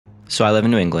So I live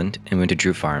in New England and went to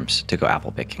Drew Farms to go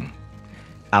apple picking.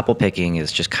 Apple picking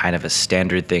is just kind of a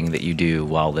standard thing that you do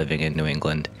while living in New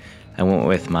England. I went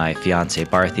with my fiance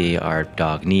Barthy, our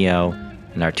dog Neo,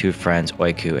 and our two friends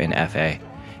Oiku and Fa.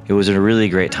 It was a really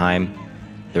great time.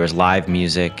 There was live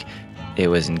music. It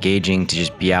was engaging to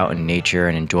just be out in nature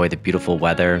and enjoy the beautiful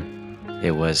weather.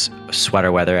 It was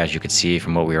sweater weather, as you could see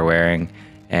from what we were wearing,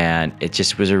 and it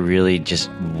just was a really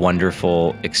just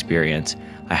wonderful experience.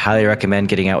 I highly recommend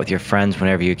getting out with your friends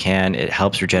whenever you can. It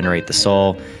helps regenerate the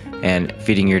soul, and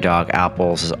feeding your dog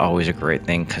apples is always a great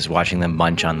thing because watching them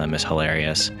munch on them is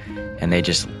hilarious. And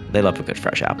they love a good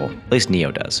fresh apple. At least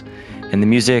Neo does. And the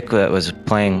music that was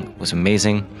playing was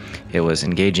amazing. It was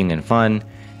engaging and fun,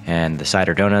 and the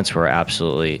cider donuts were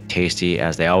absolutely tasty,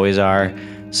 as they always are.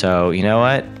 So you know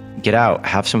what? Get out,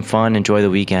 have some fun, enjoy the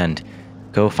weekend.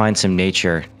 Go find some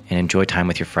nature and enjoy time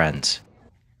with your friends.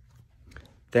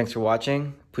 Thanks for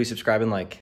watching. Please subscribe and like.